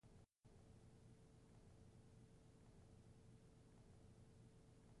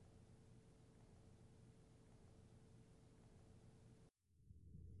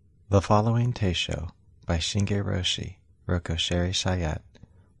The following Teisho by Shinge Roshi, Roko Chayat,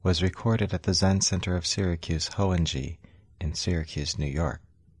 was recorded at the Zen Center of Syracuse, Hoen-ji, in Syracuse, New York.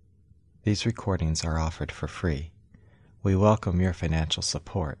 These recordings are offered for free. We welcome your financial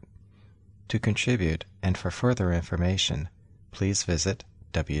support. To contribute and for further information, please visit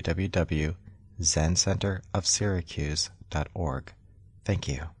www.zencenterofsyracuse.org. Thank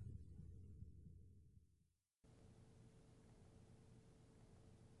you.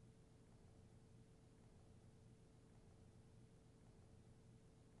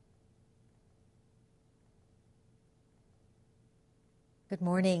 Good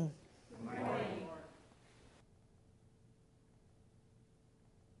morning. Good morning.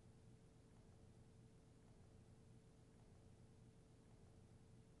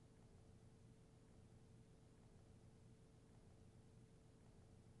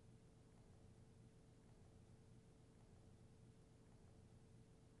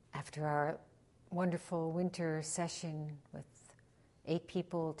 After our wonderful winter session with 8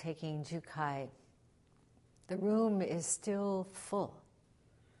 people taking Jukai, the room is still full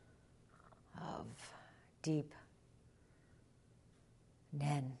of deep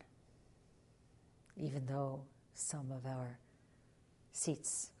Nen, even though some of our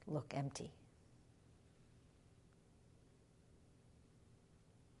seats look empty.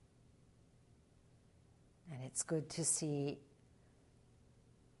 And it's good to see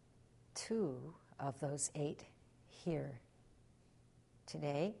 2 of those 8 here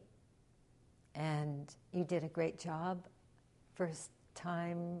today. And you did a great job. First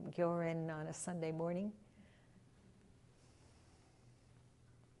time Gyoren on a Sunday morning.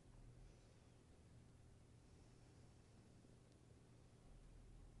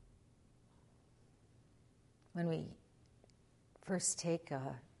 When we first take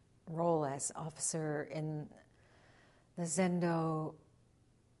a role as officer in the Zendo,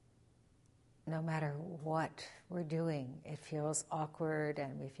 no matter what we're doing, it feels awkward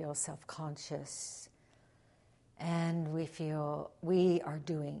and we feel self-conscious and we feel we are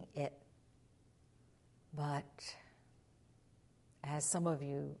doing it. But as some of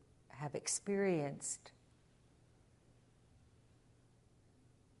you have experienced,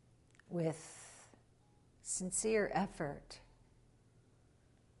 with sincere effort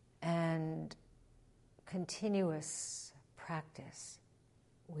and continuous practice,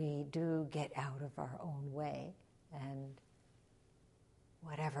 we do get out of our own way, and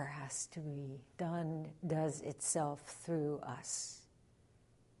whatever has to be done does itself through us.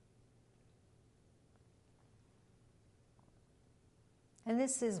 And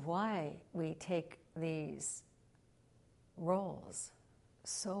this is why we take these roles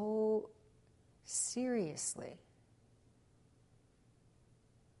so seriously.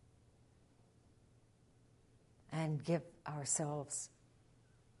 And give ourselves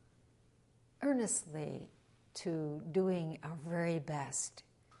earnestly to doing our very best,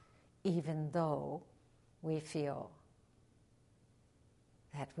 even though we feel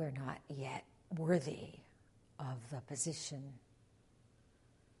that we're not yet worthy of the position.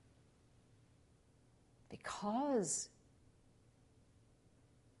 Because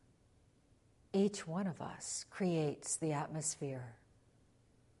each one of us creates the atmosphere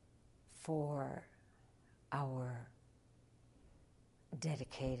for our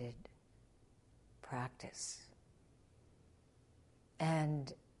dedicated practice.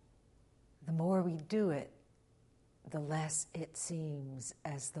 And the more we do it, the less it seems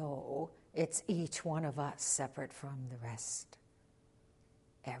as though it's each one of us separate from the rest.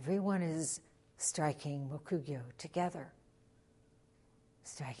 Everyone is striking Mokugyo together,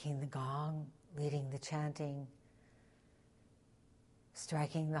 striking the gong, leading the chanting,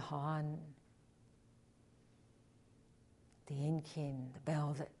 striking the Han, the inkin, the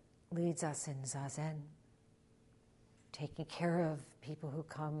bell that leads us in Zazen, taking care of people who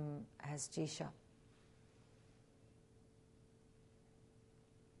come as Jisha.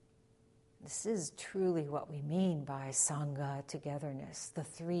 This is truly what we mean by Sangha togetherness, the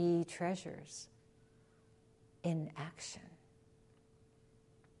 3 treasures in action.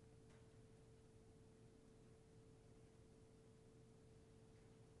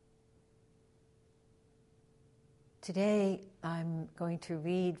 Today, I'm going to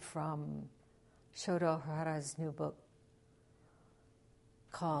read from Shodo Hara's new book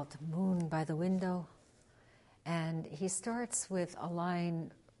called Moon by the Window. And he starts with a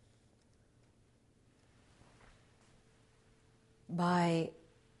line by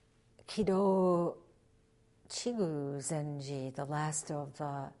Kido Chigu Zenji, the last of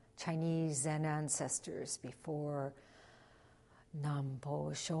the Chinese Zen ancestors before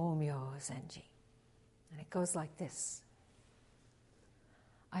Nampo Shomyo Zenji. And it goes like this.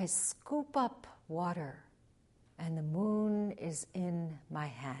 I scoop up water, and the moon is in my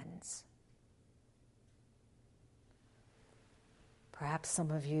hands. Perhaps some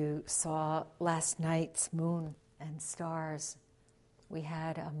of you saw last night's moon and stars. We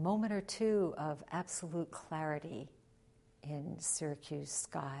had a moment or two of absolute clarity in Syracuse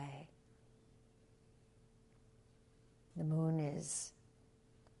sky. The moon is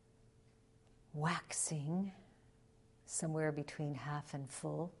waxing somewhere between half and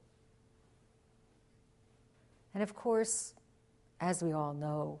full. And of course, as we all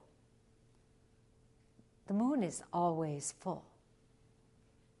know, the moon is always full.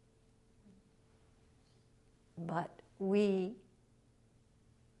 But we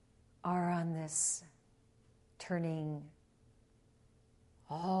are on this turning,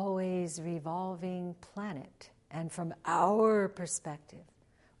 always revolving planet. And from our perspective,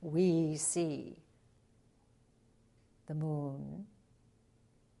 we see the moon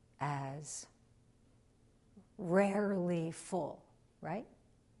as rarely full, right?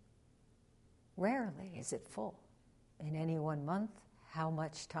 Rarely is it full. In any 1 month, how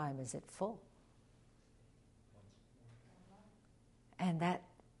much time is it full? And that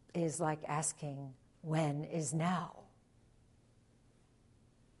is like asking, when is now?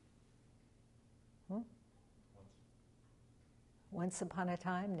 Once upon a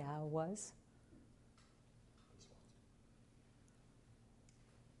time, now was.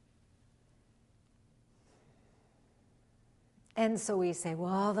 And so we say,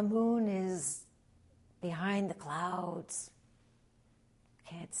 well, the moon is behind the clouds.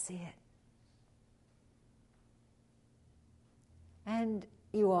 Can't see it. And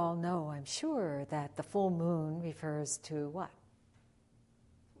you all know, I'm sure, that the full moon refers to what?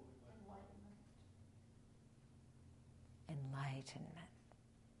 Enlightenment.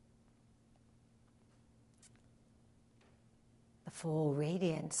 The full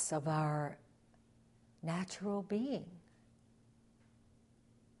radiance of our natural being.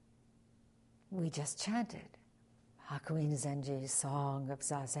 We just chanted Hakuin Zenji's song of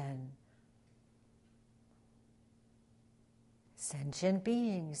Zazen. Sentient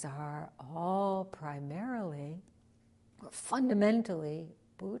beings are all primarily, or fundamentally,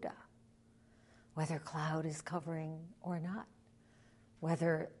 Buddha. Whether cloud is covering or not,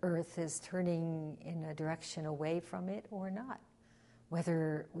 whether earth is turning in a direction away from it or not,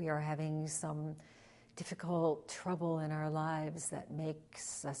 whether we are having some difficult trouble in our lives that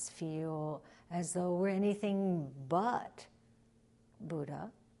makes us feel as though we're anything but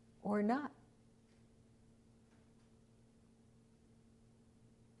Buddha or not.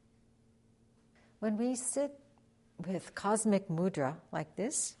 When we sit with cosmic mudra like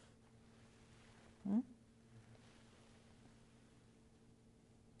this,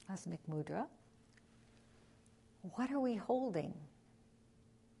 cosmic mudra, what are we holding?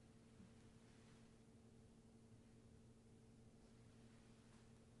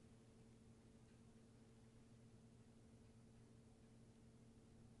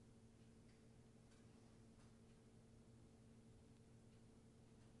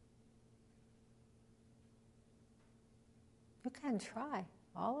 You can try.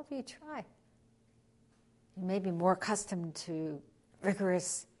 All of you try. You may be more accustomed to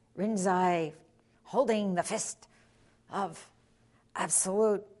rigorous rinzai, holding the fist of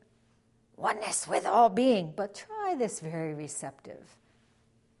absolute oneness with all being, but try this very receptive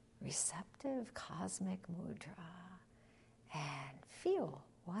cosmic mudra and feel,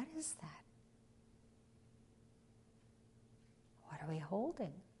 what is that? What are we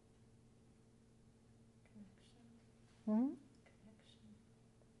holding?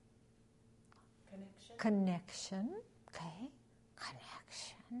 Connection. Okay.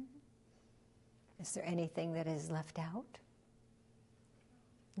 Connection. Is there anything that is left out?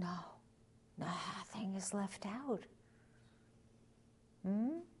 No. Nothing is left out.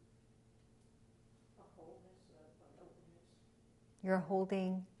 You're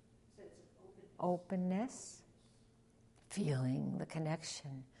holding openness, feeling the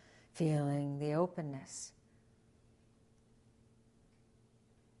connection, feeling the openness.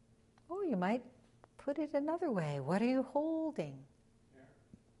 Oh, you might put it another way. What are you holding?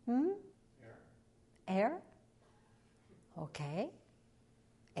 Air. Air? Okay.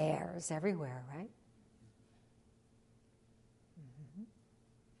 Air is everywhere, right?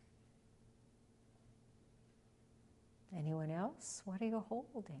 Anyone else? What are you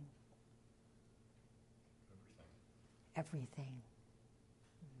holding? Everything.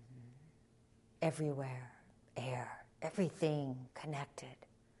 Everywhere. Air. Everything connected.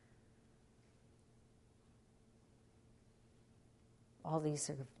 All these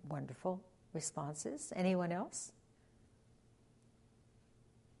are wonderful responses. Anyone else?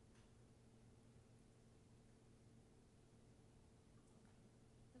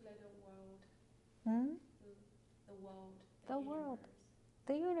 Hmm? The world. The world.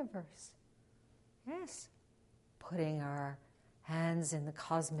 The universe. Yes. Putting our hands in the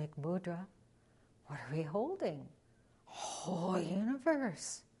cosmic mudra. What are we holding? Whole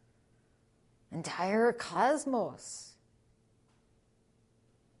universe. Entire cosmos.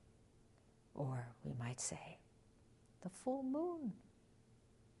 Or we might say, the full moon.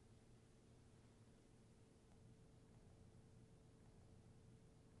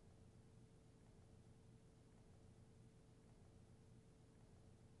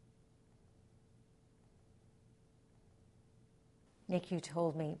 Nick, you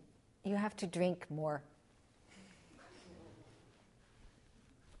told me you have to drink more.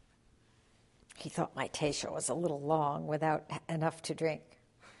 He thought my teisho was a little long without enough to drink.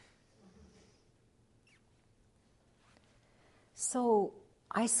 So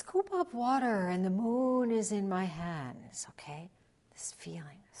I scoop up water and the moon is in my hands, okay? This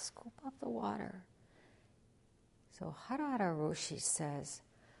feeling, scoop up the water. So Harada Roshi says,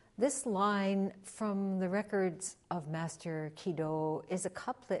 this line from the records of Master Kido is a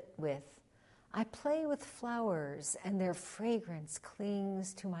couplet with, I play with flowers and their fragrance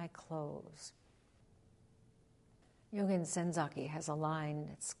clings to my clothes. Yogen Senzaki has a line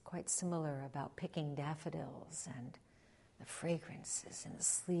that's quite similar about picking daffodils and the fragrances in the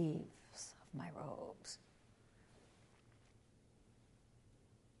sleeves of my robes.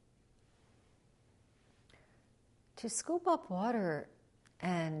 To scoop up water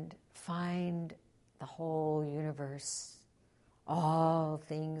and find the whole universe, all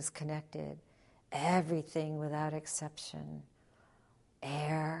things connected, everything without exception,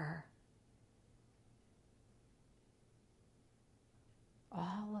 air,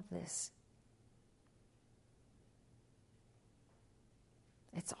 all of this.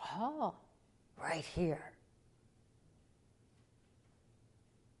 It's all right here.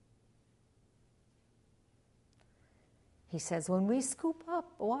 He says, when we scoop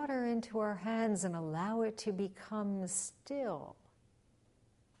up water into our hands and allow it to become still,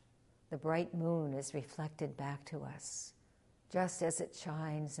 the bright moon is reflected back to us, just as it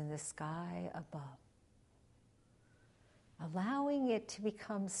shines in the sky above. Allowing it to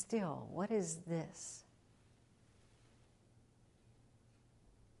become still. What is this?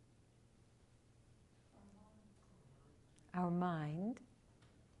 Our mind.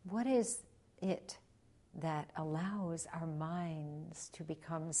 What is it that allows our minds to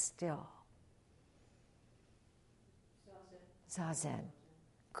become still? Zazen.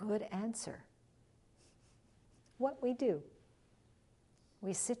 Good answer. What we do.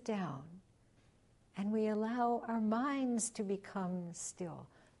 We sit down and we allow our minds to become still.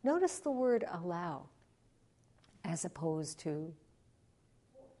 Notice the word allow as opposed to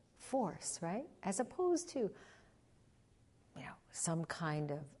force, right? As opposed to, some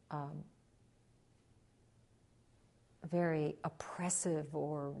kind of very oppressive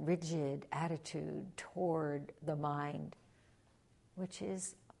or rigid attitude toward the mind, which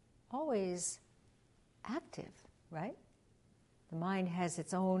is always active, right? The mind has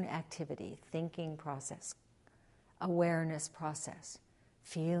its own activity, thinking process, awareness process,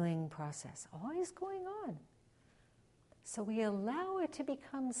 feeling process, always going on. So we allow it to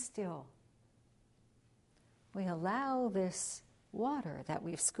become still. We allow this water that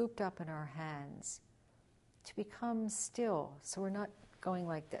we've scooped up in our hands to become still, so we're not going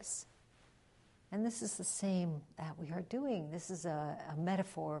like this. And this is the same that we are doing. This is a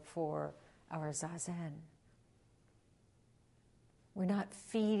metaphor for our zazen. We're not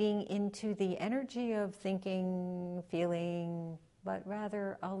feeding into the energy of thinking, feeling, but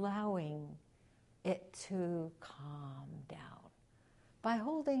rather allowing it to calm down by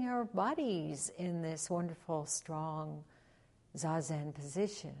holding our bodies in this wonderful, strong zazen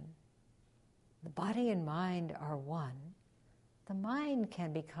position. The body and mind are one. The mind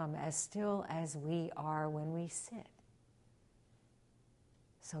can become as still as we are when we sit.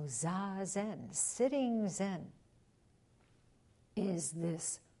 So zazen, sitting zen, is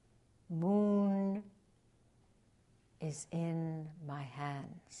this moon is in my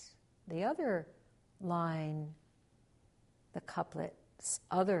hands. The other line, the couplet's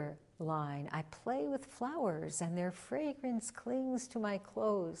other line, I play with flowers and their fragrance clings to my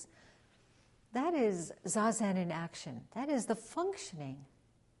clothes. That is zazen in action. That is the functioning.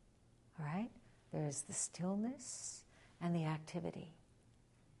 All right? There's the stillness and the activity.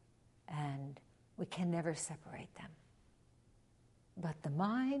 And we can never separate them. But the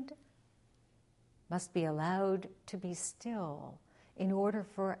mind must be allowed to be still in order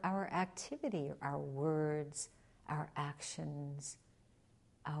for our activity, our words, our actions,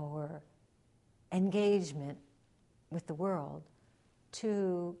 our engagement with the world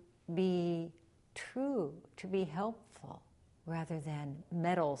to be true, to be helpful rather than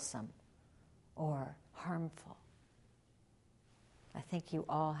meddlesome or harmful. I think you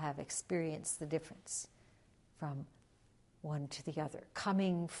all have experienced the difference from one to the other.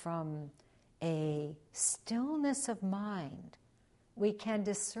 Coming from a stillness of mind, we can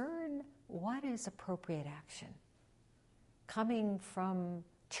discern what is appropriate action. Coming from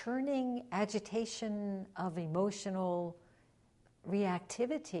churning agitation of emotional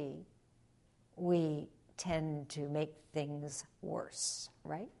reactivity, we tend to make things worse,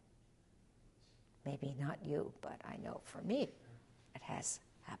 right? Maybe not you, but I know for me it has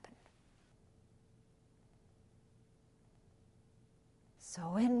happened. So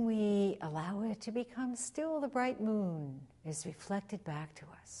when we allow it to become still, the bright moon is reflected back to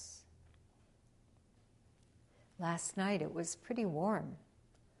us. Last night it was pretty warm,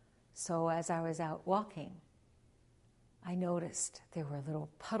 so as I was out walking, I noticed there were little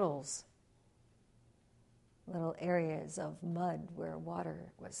puddles, little areas of mud where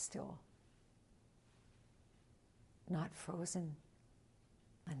water was still not frozen.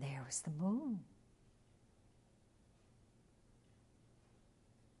 And there was the moon.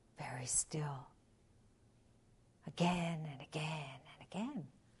 Very still. Again and again and again.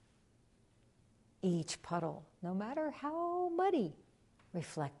 Each puddle, no matter how muddy,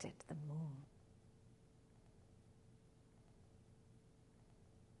 reflected the moon.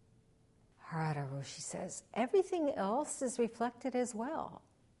 Harada Roshi says, everything else is reflected as well.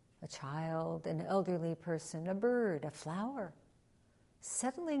 A child, an elderly person, a bird, a flower,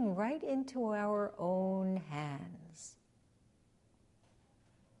 settling right into our own hands.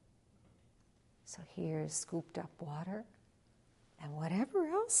 So here's scooped up water, and whatever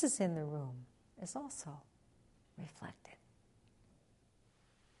else is in the room is also reflected.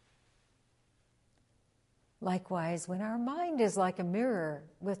 Likewise, when our mind is like a mirror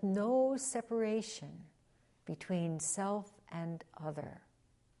with no separation between self and other,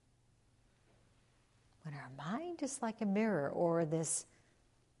 when our mind is like a mirror or this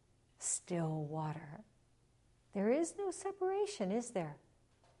still water, there is no separation, is there?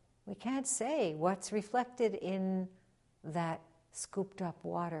 We can't say what's reflected in that scooped up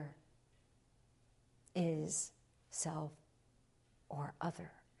water is self or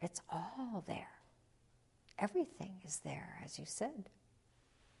other. It's all there. Everything is there, as you said.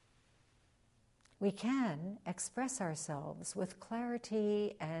 We can express ourselves with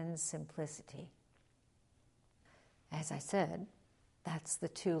clarity and simplicity. As I said, that's the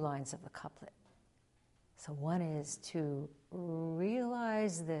two lines of the couplet. So one is to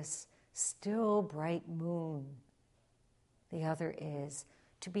realize this still bright moon. The other is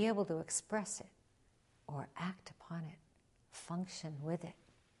to be able to express it or act upon it, function with it.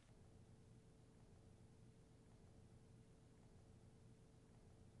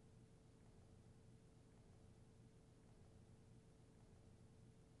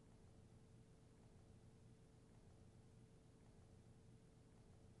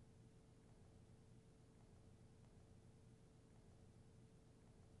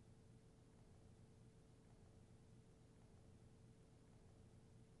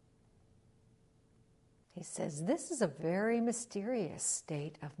 He says, this is a very mysterious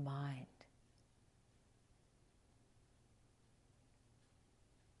state of mind.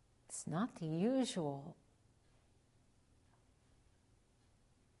 It's not the usual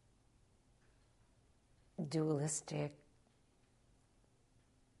dualistic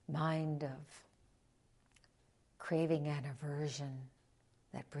mind of craving and aversion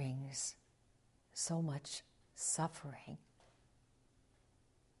that brings so much suffering.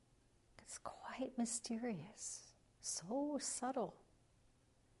 It's quite mysterious, so subtle,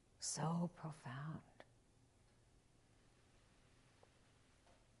 so profound.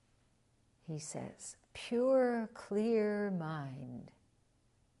 He says, pure, clear mind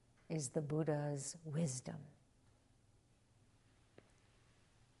is the Buddha's wisdom.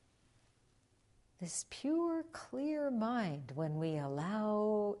 This pure, clear mind, when we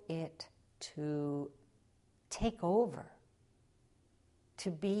allow it to take over, to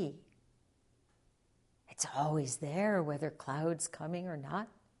be, it's always there, whether clouds coming or not.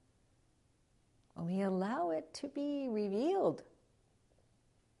 When we allow it to be revealed,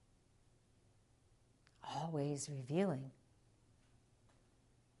 always revealing.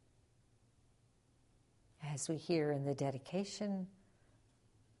 As we hear in the dedication,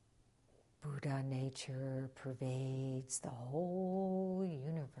 Buddha nature pervades the whole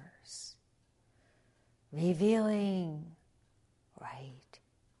universe, revealing right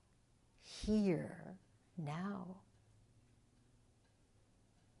here, now.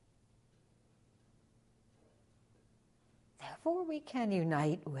 Therefore we can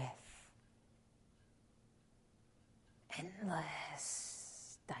unite with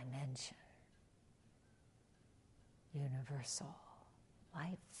endless dimension, universal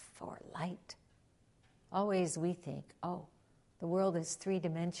life or light. Always we think, oh, the world is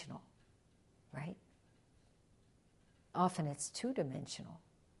three-dimensional, right? Often it's two-dimensional,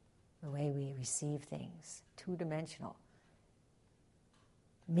 the way we receive things, two-dimensional.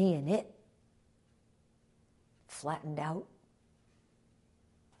 Me and it, flattened out,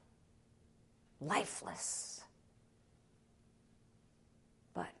 lifeless.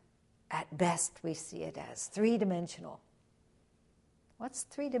 But at best we see it as three-dimensional. What's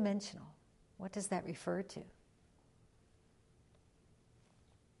three-dimensional? What does that refer to?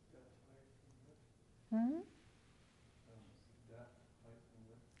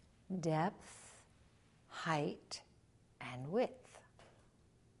 Depth, height, and width.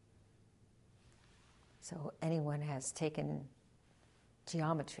 So anyone has taken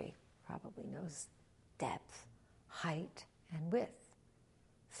geometry probably knows depth, height, and width.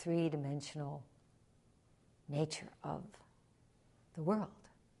 Three-dimensional nature of the world.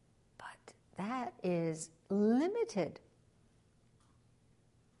 But that is limited.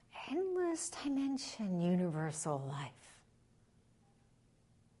 Endless dimension, universal life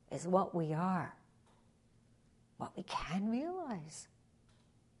is what we are, what we can realize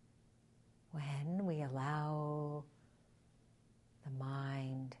when we allow the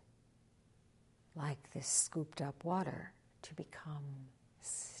mind, like this scooped up water, to become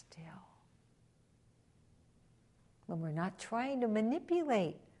still. When we're not trying to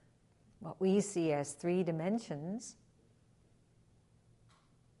manipulate what we see as three dimensions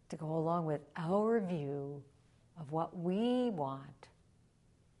to go along with our view of what we want,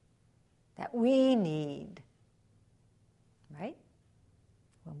 that we need, right?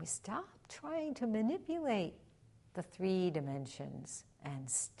 When we stop trying to manipulate the three dimensions and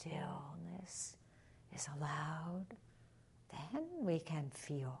stillness is allowed, then we can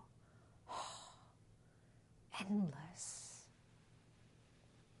feel endless,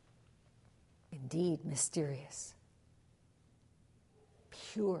 indeed mysterious,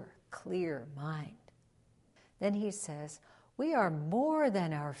 pure, clear mind. Then he says, we are more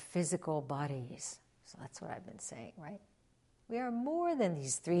than our physical bodies. So that's what I've been saying, right? We are more than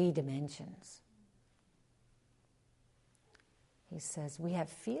these three dimensions. He says, we have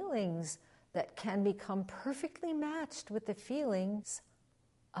feelings that can become perfectly matched with the feelings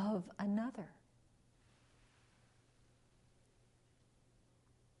of another.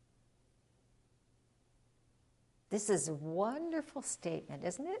 This is a wonderful statement,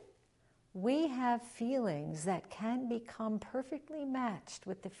 isn't it? We have feelings that can become perfectly matched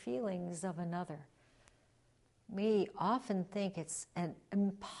with the feelings of another. We often think it's an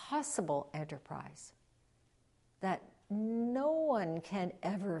impossible enterprise, that no one can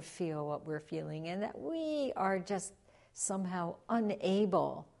ever feel what we're feeling, and that we are just somehow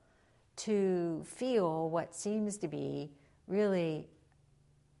unable to feel what seems to be really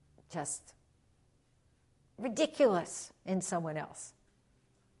just ridiculous in someone else.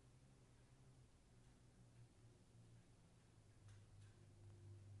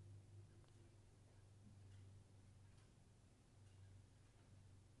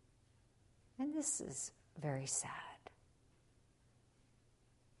 And this is very sad,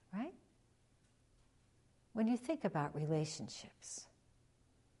 right? When you think about relationships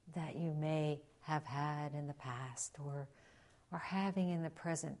that you may have had in the past or are having in the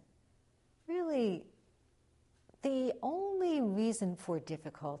present, really the only reason for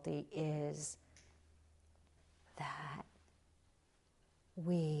difficulty is that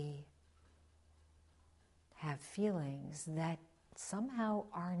we have feelings that somehow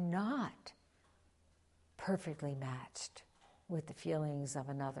are not perfectly matched with the feelings of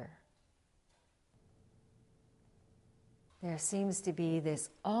another. There seems to be this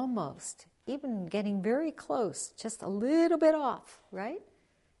almost, even getting very close, just a little bit off, right?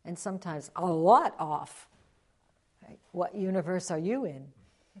 And sometimes a lot off. Right? What universe are you in?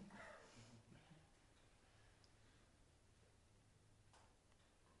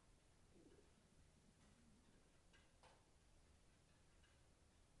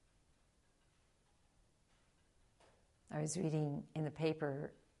 I was reading in the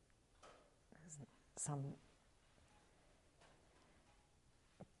paper some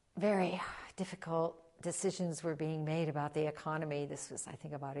very difficult decisions were being made about the economy. This was, I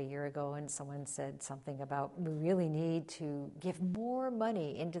think, about a year ago, and someone said something about we really need to give more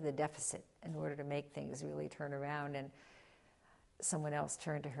money into the deficit in order to make things really turn around. And someone else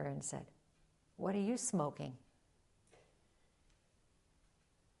turned to her and said, "What are you smoking?"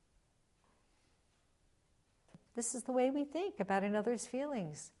 This is the way we think about another's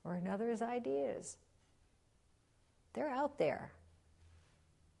feelings or another's ideas. They're out there.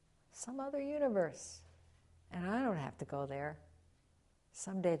 Some other universe. And I don't have to go there.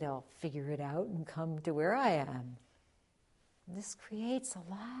 Someday they'll figure it out and come to where I am. This creates a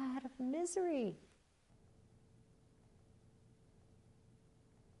lot of misery.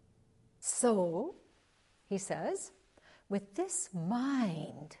 So, he says, with this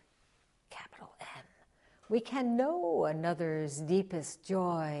mind, capital M, we can know another's deepest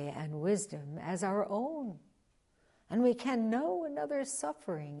joy and wisdom as our own, and we can know another's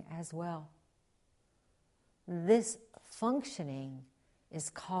suffering as well. This functioning is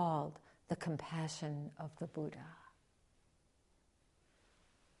called the compassion of the Buddha.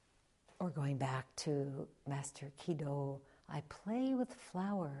 Or going back to Master Kido, I play with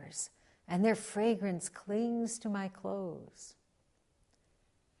flowers, and their fragrance clings to my clothes.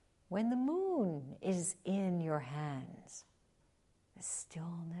 When the moon is in your hands, the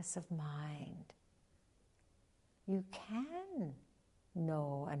stillness of mind, you can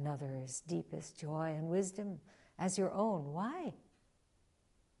know another's deepest joy and wisdom as your own. Why?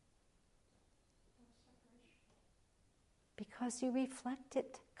 Because you reflect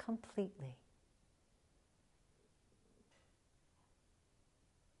it completely.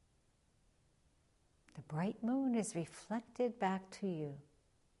 The bright moon is reflected back to you.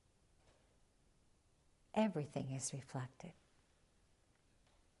 Everything is reflected.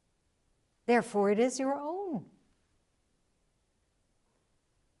 Therefore, it is your own.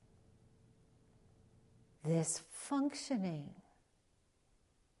 This functioning,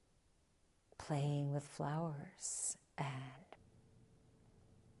 playing with flowers and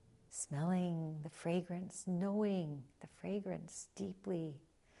smelling the fragrance, knowing the fragrance deeply.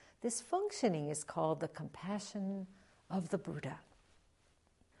 This functioning is called the compassion of the Buddha.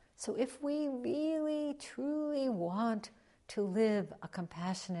 So if we really, truly want to live a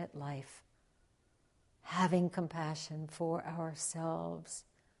compassionate life, having compassion for ourselves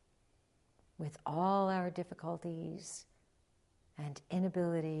with all our difficulties and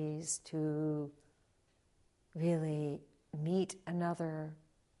inabilities to really meet another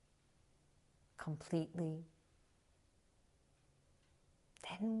completely,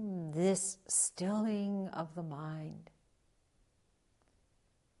 then this stilling of the mind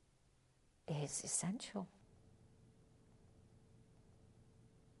is essential.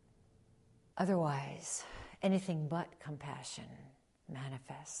 Otherwise, anything but compassion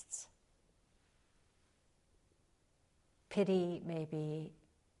manifests. Pity, maybe.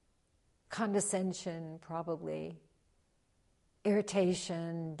 Condescension, probably.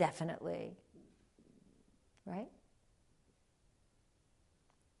 Irritation, definitely. Right?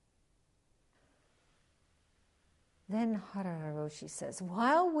 Then Roshi says,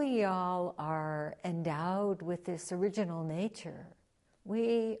 while we all are endowed with this original nature,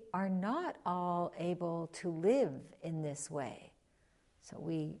 we are not all able to live in this way. So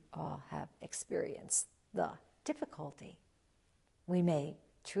we all have experienced the difficulty. We may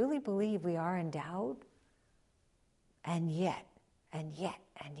truly believe we are endowed, and yet,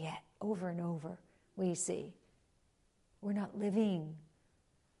 over and over, we see we're not living.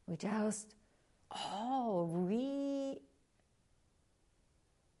 We just all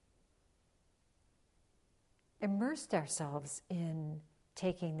immersed ourselves in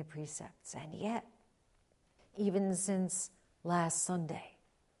taking the precepts. And yet, even since last Sunday,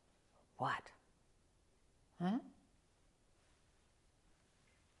 what? Huh?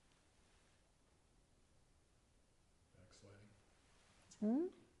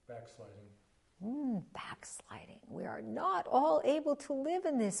 Backsliding. We are not all able to live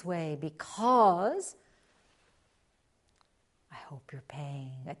in this way because, I hope you're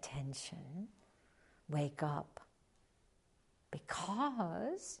paying attention, wake up,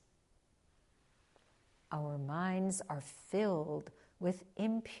 because our minds are filled with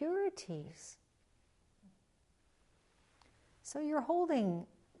impurities. So you're holding,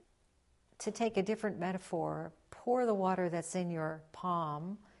 to take a different metaphor, pour the water that's in your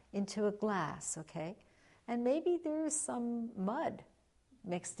palm into a glass, okay? And maybe there's some mud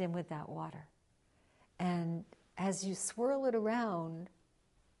mixed in with that water. And as you swirl it around,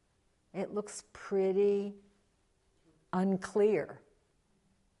 it looks pretty unclear.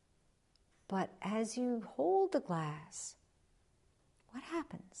 But as you hold the glass, what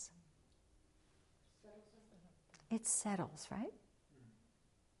happens? It settles, right?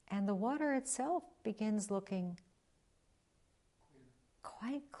 And the water itself begins looking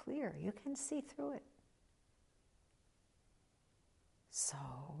quite clear. You can see through it. So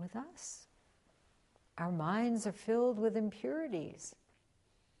with us, our minds are filled with impurities.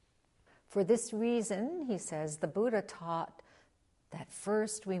 For this reason, he says, the Buddha taught that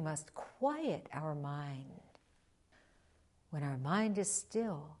first we must quiet our mind. When our mind is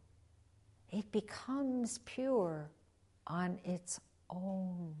still, it becomes pure on its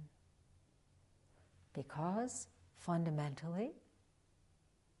own. Because fundamentally,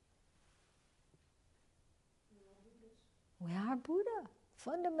 we are Buddha.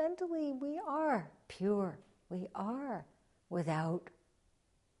 Fundamentally, we are pure. We are without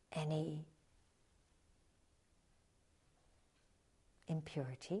any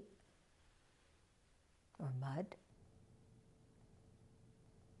impurity or mud.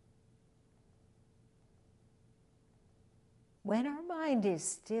 When our mind is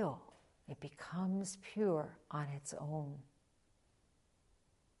still, it becomes pure on its own.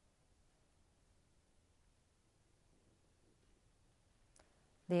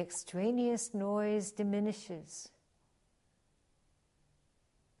 The extraneous noise diminishes.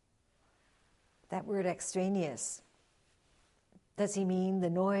 That word extraneous, does he mean the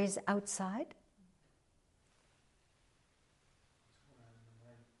noise outside?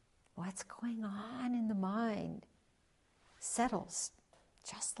 What's going on in the mind settles,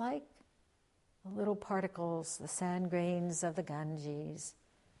 just like the little particles, the sand grains of the Ganges,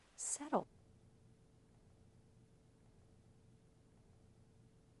 settle.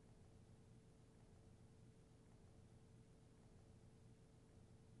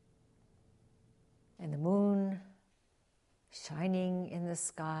 And the moon shining in the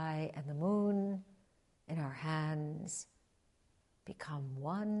sky and the moon in our hands become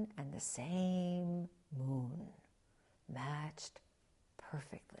one and the same moon, matched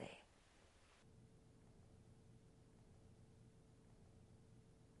perfectly.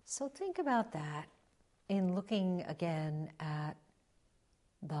 So think about that in looking again at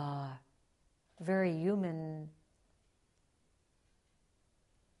the very human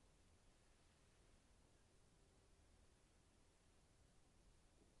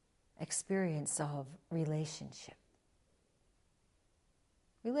experience of relationship.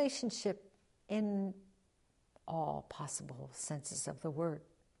 Relationship in all possible senses of the word.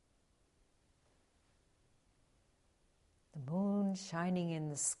 The moon shining in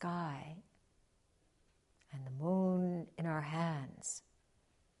the sky and the moon in our hands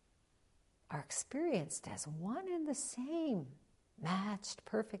are experienced as one and the same, matched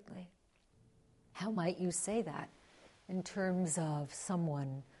perfectly. How might you say that in terms of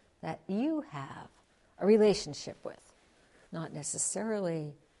someone that you have a relationship with? Not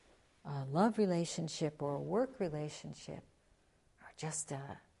necessarily a love relationship or a work relationship, or just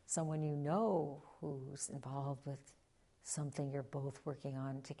someone you know who's involved with something you're both working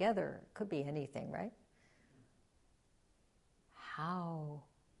on together. It could be anything, right? How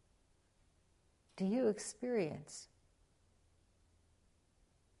do you experience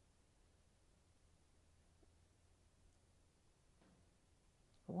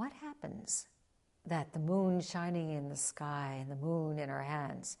what happens that the moon shining in the sky and the moon in our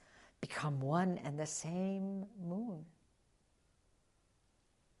hands become one and the same moon,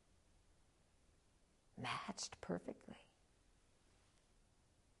 matched perfectly?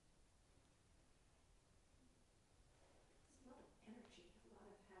 It's a lot of energy, a lot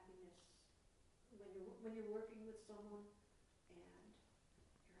of happiness when you're working with someone and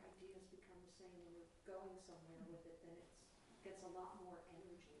your ideas become the same and you're going somewhere with it, then it gets a lot more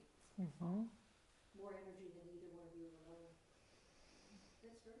energy. Mm-hmm. More energy than either one of you alone.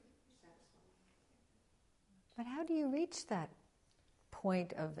 That's very satisfying. But how do you reach that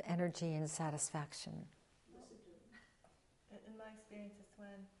point of energy and satisfaction? Listen to them. In my experience, it's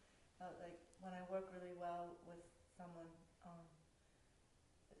when I work really well with someone,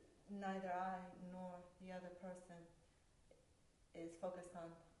 neither I nor the other person is focused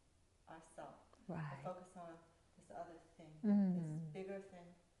on ourselves. Right. We're focused on this other thing, Mm. this bigger thing,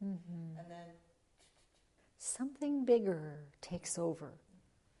 Mm-hmm. and then Something bigger takes over.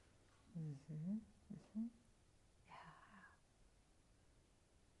 Mm-hmm. Mm-hmm. Yeah.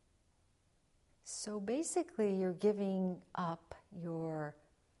 So basically, you're giving up your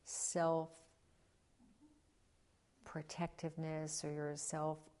self-protectiveness or your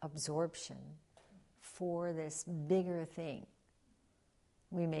self-absorption for this bigger thing.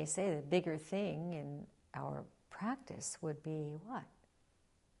 We may say the bigger thing in our practice would be what?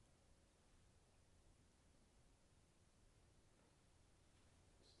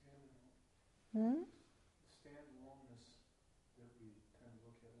 Hmm? Standaloneness that we kind of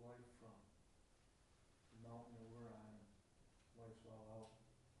look at life from. The mountain that we're on, and life's all out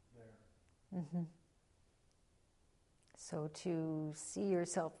there. Mm-hmm. So to see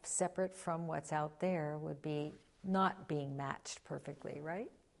yourself separate from what's out there would be not being matched perfectly, right?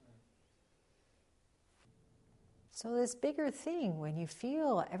 So this bigger thing, when you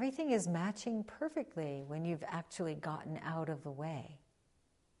feel everything is matching perfectly, when you've actually gotten out of the way,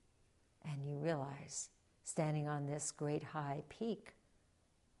 and you realize, standing on this great high peak,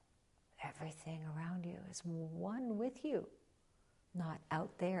 everything around you is one with you, not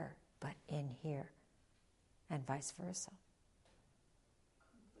out there, but in here, and vice versa.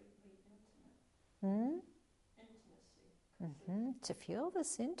 Completely intimate. Hmm? Intimacy. To feel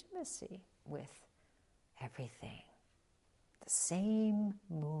this intimacy with everything. The same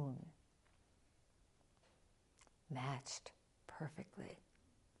moon, matched perfectly.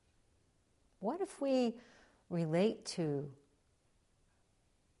 What if we relate to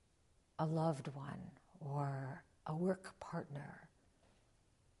a loved one or a work partner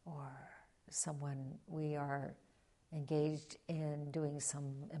or someone we are engaged in doing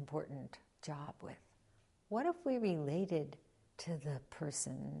some important job with? What if we related to the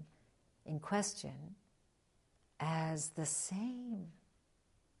person in question as the same?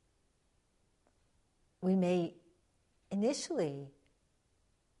 We may initially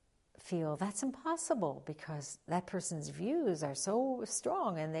feel that's impossible because that person's views are so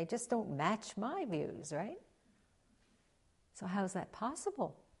strong and they just don't match my views, right? So how is that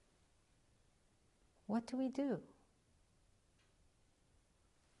possible? What do we do?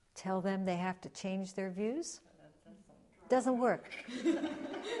 Tell them they have to change their views? Doesn't work.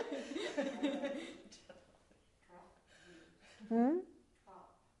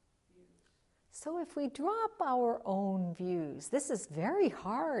 So if we drop our own views, this is very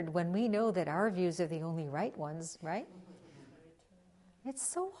hard when we know that our views are the only right ones, right? It's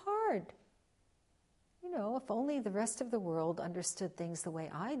so hard. You know, if only the rest of the world understood things the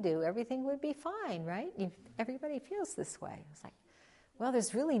way I do, everything would be fine, right? Everybody feels this way. It's like, well,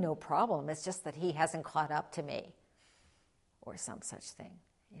 there's really no problem. It's just that he hasn't caught up to me, or some such thing.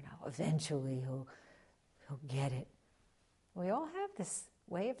 You know, eventually he'll get it. We all have this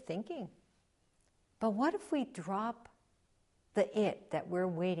way of thinking. But what if we drop the it that we're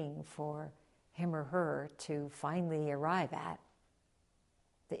waiting for him or her to finally arrive at,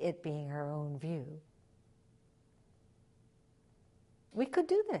 the it being our own view? We could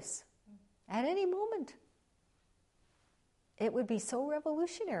do this at any moment. It would be so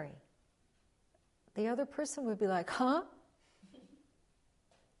revolutionary. The other person would be like, huh?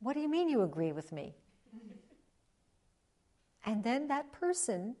 What do you mean you agree with me? And then that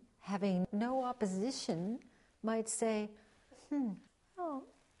person, having no opposition, might say, oh,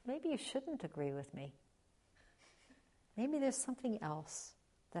 maybe you shouldn't agree with me. Maybe there's something else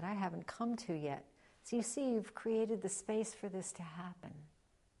that I haven't come to yet. So you see, you've created the space for this to happen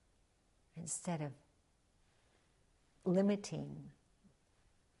instead of limiting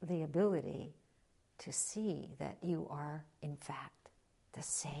the ability to see that you are, in fact, the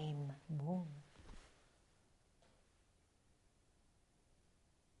same moon.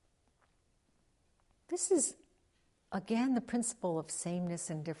 This is, again, the principle of sameness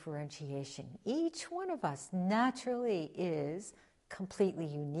and differentiation. Each one of us naturally is completely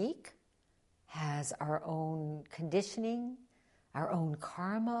unique, has our own conditioning, our own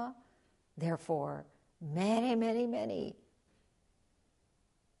karma, therefore many, many, many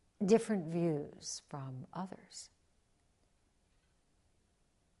different views from others.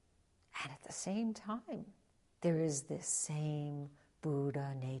 And at the same time, there is this same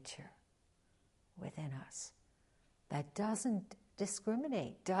Buddha nature within us that doesn't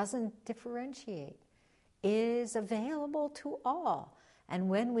discriminate, doesn't differentiate, is available to all. And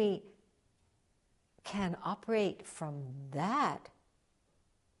when we can operate from that,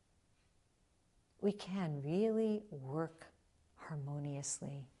 we can really work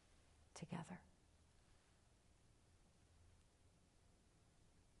harmoniously together.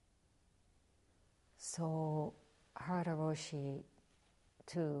 So, Harada Roshi,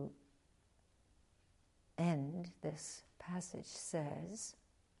 to end this passage, says,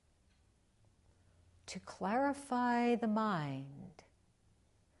 to clarify the mind,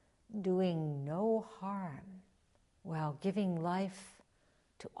 doing no harm while giving life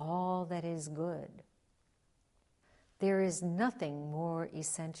to all that is good. There is nothing more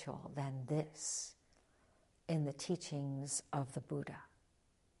essential than this in the teachings of the Buddha.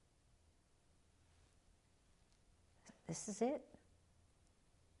 This is it.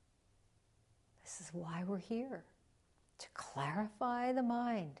 This is why we're here, to clarify the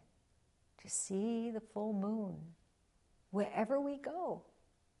mind, to see the full moon wherever we go,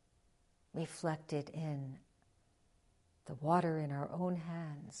 reflected in the water in our own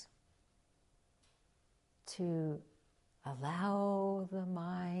hands, to allow the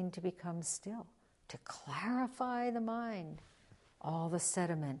mind to become still, to clarify the mind. All the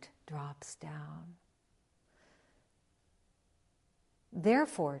sediment drops down.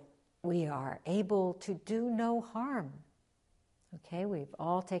 Therefore, we are able to do no harm. Okay, we've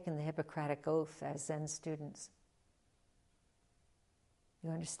all taken the Hippocratic Oath as Zen students. You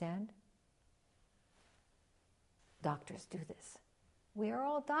understand? Doctors do this. We are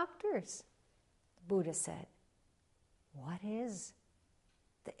all doctors. The Buddha said, what is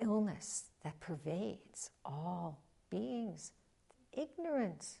the illness that pervades all beings?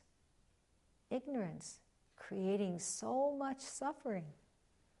 Ignorance. Ignorance, creating so much suffering.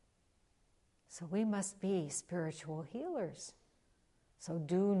 So we must be spiritual healers. So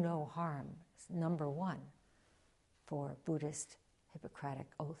do no harm is number one for Buddhist Hippocratic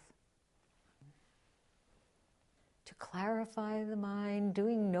Oath. To clarify the mind,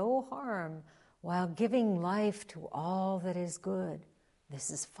 doing no harm while giving life to all that is good. This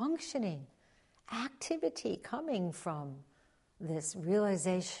is functioning, activity coming from this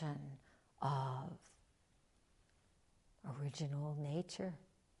realization of original nature,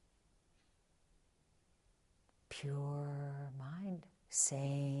 pure mind,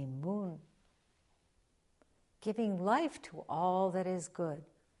 same moon, giving life to all that is good,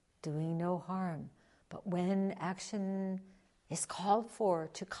 doing no harm. But when action is called for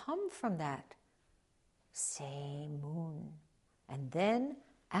to come from that same moon, and then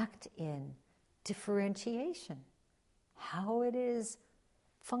act in differentiation, how it is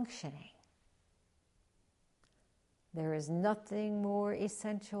functioning. There is nothing more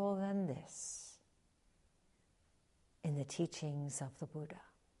essential than this in the teachings of the Buddha.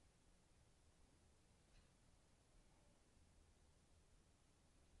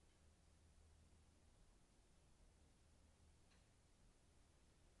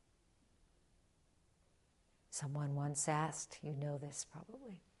 Someone once asked, you know this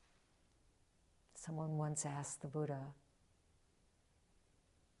probably, someone once asked the Buddha,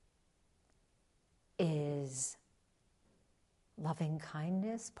 is loving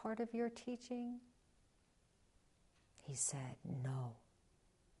kindness part of your teaching? He said, no.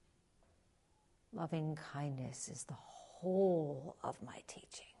 Loving kindness is the whole of my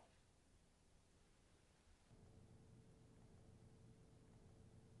teaching.